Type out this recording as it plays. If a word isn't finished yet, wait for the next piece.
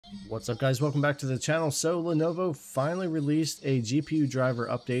What's up, guys? Welcome back to the channel. So Lenovo finally released a GPU driver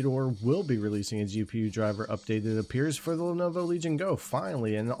update, or will be releasing a GPU driver update, it appears, for the Lenovo Legion Go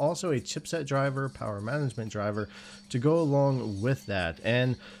finally, and also a chipset driver, power management driver to go along with that.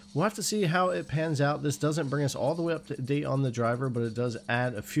 And we'll have to see how it pans out. This doesn't bring us all the way up to date on the driver, but it does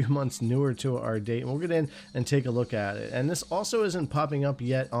add a few months newer to our date, and we'll get in and take a look at it. And this also isn't popping up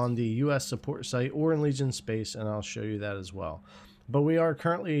yet on the US support site or in Legion Space, and I'll show you that as well. But we are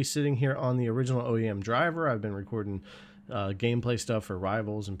currently sitting here on the original OEM driver. I've been recording gameplay stuff for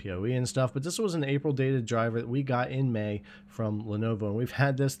Rivals and PoE and stuff, but this was an April dated driver that we got in May from Lenovo, and we've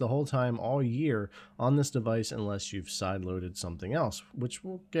had this the whole time, all year, on this device, unless you've sideloaded something else, which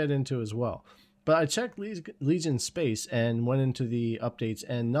we'll get into as well. But I checked Legion Space and went into the updates,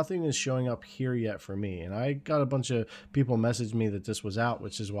 and nothing is showing up here yet for me. And I got a bunch of people message me that this was out,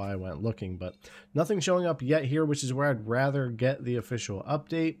 which is why I went looking. But nothing showing up yet here, which is where I'd rather get the official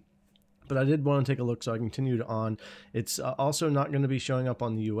update. But I did want to take a look, so I continued on. It's also not going to be showing up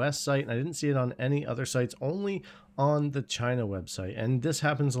on the US site, and I didn't see it on any other sites, only on the China website. And this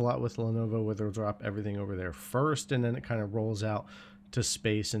happens a lot with Lenovo, where they'll drop everything over there first, and then it kind of rolls out to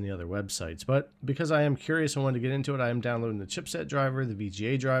Space and the other websites. But because I am curious and wanted to get into it, I am downloading the chipset driver, the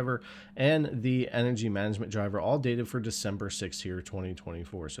VGA driver, and the energy management driver, all dated for December 6th here,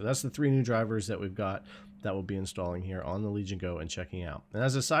 2024. So that's the three new drivers that we've got that we'll be installing here on the Legion Go and checking out. And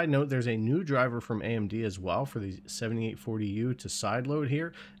as a side note, there's a new driver from AMD as well for the 7840U to sideload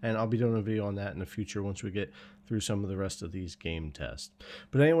here, and I'll be doing a video on that in the future once we get through some of the rest of these game tests.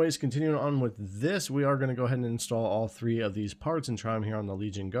 But anyways, continuing on with this, we are going to go ahead and install all three of these parts and try them here on the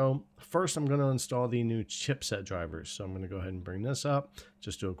Legion Go. First, I'm going to install the new chipset drivers. So I'm going to go ahead and bring this up,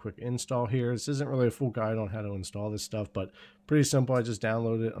 just do a quick install here. This isn't really a full guide on how to install this stuff, but pretty simple. I just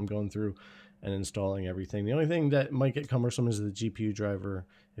downloaded it. I'm going through and installing everything. The only thing that might get cumbersome is the GPU driver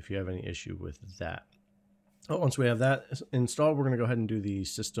if you have any issue with that. Once we have that installed, we're going to go ahead and do the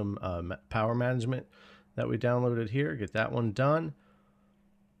system power management that we downloaded here, get that one done.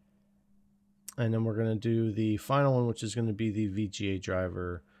 And then we're going to do the final one, which is going to be the VGA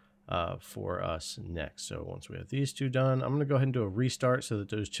driver for us next. So once we have these two done, I'm going to go ahead and do a restart so that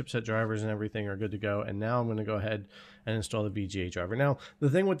those chipset drivers and everything are good to go. And now I'm going to go ahead and install the VGA driver. Now, the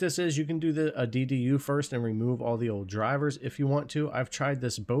thing with this is you can do a DDU first and remove all the old drivers if you want to. I've tried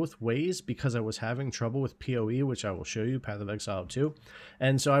this both ways because I was having trouble with PoE, which I will show you, Path of Exile 2.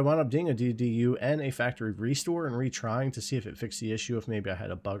 And so I wound up doing a DDU and a factory restore and retrying to see if it fixed the issue, if maybe I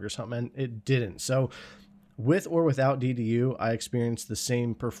had a bug or something, and it didn't. So with or without DDU, I experienced the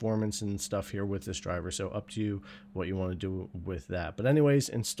same performance and stuff here with this driver. So up to you what you want to do with that. But anyways,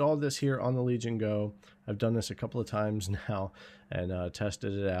 installed this here on the Legion Go. I've done this a couple of times now and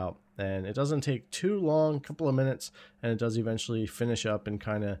tested it out. And it doesn't take too long, a couple of minutes, and it does eventually finish up and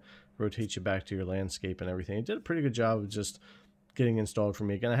kind of rotate you back to your landscape and everything. It did a pretty good job of just getting installed for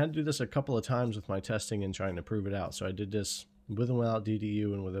me. Again, I had to do this a couple of times with my testing and trying to prove it out. So I did this with and without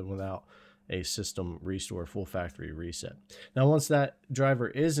DDU and with and without a system restore, full factory reset. Now, once that driver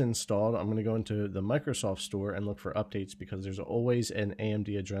is installed, I'm going to go into the Microsoft Store and look for updates, because there's always an AMD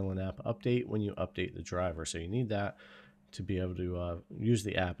Adrenalin app update when you update the driver. So you need that to be able to use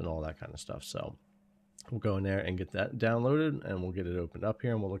the app and all that kind of stuff. So we'll go in there and get that downloaded, and we'll get it opened up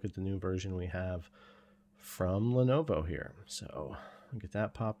here, and we'll look at the new version we have from Lenovo here. So get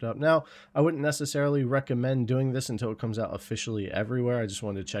that popped up. Now, I wouldn't necessarily recommend doing this until it comes out officially everywhere. I just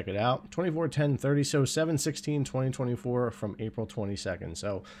wanted to check it out. 24/10/30, so 7/16/2024 from April 22nd.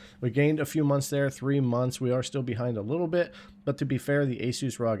 So we gained a few months there, 3 months. We are still behind a little bit, but to be fair, the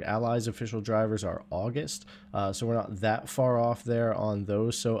Asus ROG Allies official drivers are August, so we're not that far off there on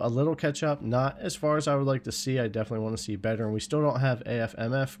those. So a little catch up, not as far as I would like to see. I definitely want to see better, and we still don't have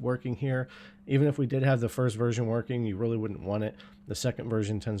AFMF working here. Even if we did have the first version working, you really wouldn't want it. The second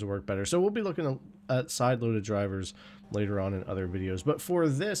version tends to work better. So we'll be looking at side-loaded drivers later on in other videos. But for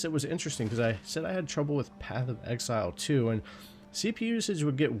this, it was interesting because I said I had trouble with Path of Exile 2, and CPU usage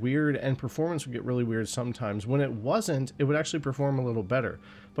would get weird and performance would get really weird sometimes. When it wasn't, it would actually perform a little better.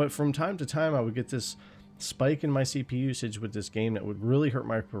 But from time to time, I would get this spike in my CPU usage with this game that would really hurt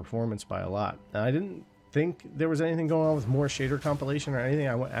my performance by a lot. And I didn't think there was anything going on with more shader compilation or anything.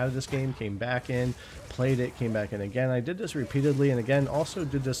 I went out of this game, came back in, played it, came back in again. I did this repeatedly, and again also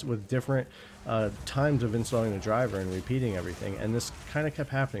did this with different times of installing the driver and repeating everything, and this kind of kept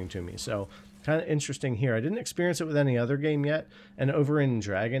happening to me. So kind of interesting here. I didn't experience it with any other game yet, and over in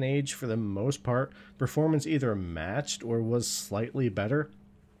Dragon Age, for the most part, performance either matched or was slightly better.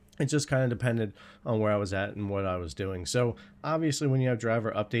 It just kind of depended on where I was at and what I was doing. So obviously when you have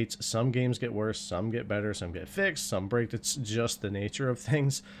driver updates, some games get worse, some get better, some get fixed, some break. It's just the nature of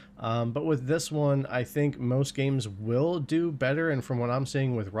things. But with this one, I think most games will do better. And from what I'm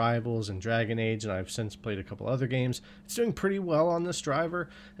seeing with Rivals and Dragon Age, and I've since played a couple other games, it's doing pretty well on this driver.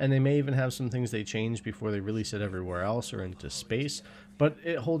 And they may even have some things they change before they release it everywhere else or into space. But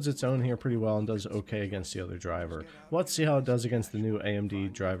it holds its own here pretty well and does okay against the other driver. We'll have to see how it does against the new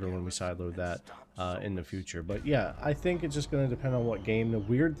AMD driver when we sideload that in the future. But yeah, I think it's just going to depend on what game. The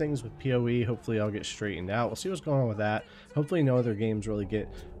weird things with PoE, hopefully I'll get straightened out. We'll see what's going on with that. Hopefully no other games really get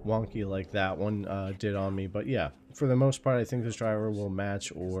wonky like that one did on me. But yeah, for the most part, I think this driver will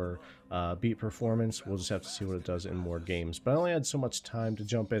match or beat performance. We'll just have to see what it does in more games. But I only had so much time to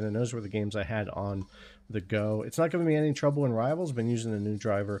jump in, and those were the games I had on the go. It's not giving me any trouble in Rivals. I've been using the new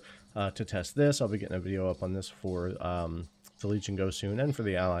driver to test this. I'll be getting a video up on this for the Legion Go soon and for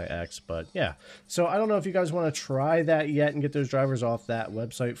the Ally X. But yeah, so I don't know if you guys want to try that yet and get those drivers off that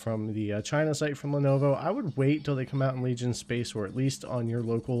website from the China site from Lenovo. I would wait till they come out in Legion space, or at least on your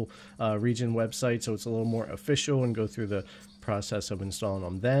local region website, so it's a little more official, and go through the process of installing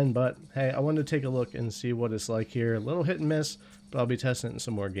them then. But hey, I wanted to take a look and see what it's like here. A little hit and miss, but I'll be testing it in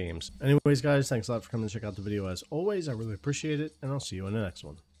some more games. Anyways guys, thanks a lot for coming to check out the video as always. I really appreciate it, and I'll see you in the next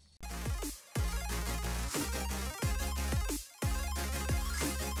one.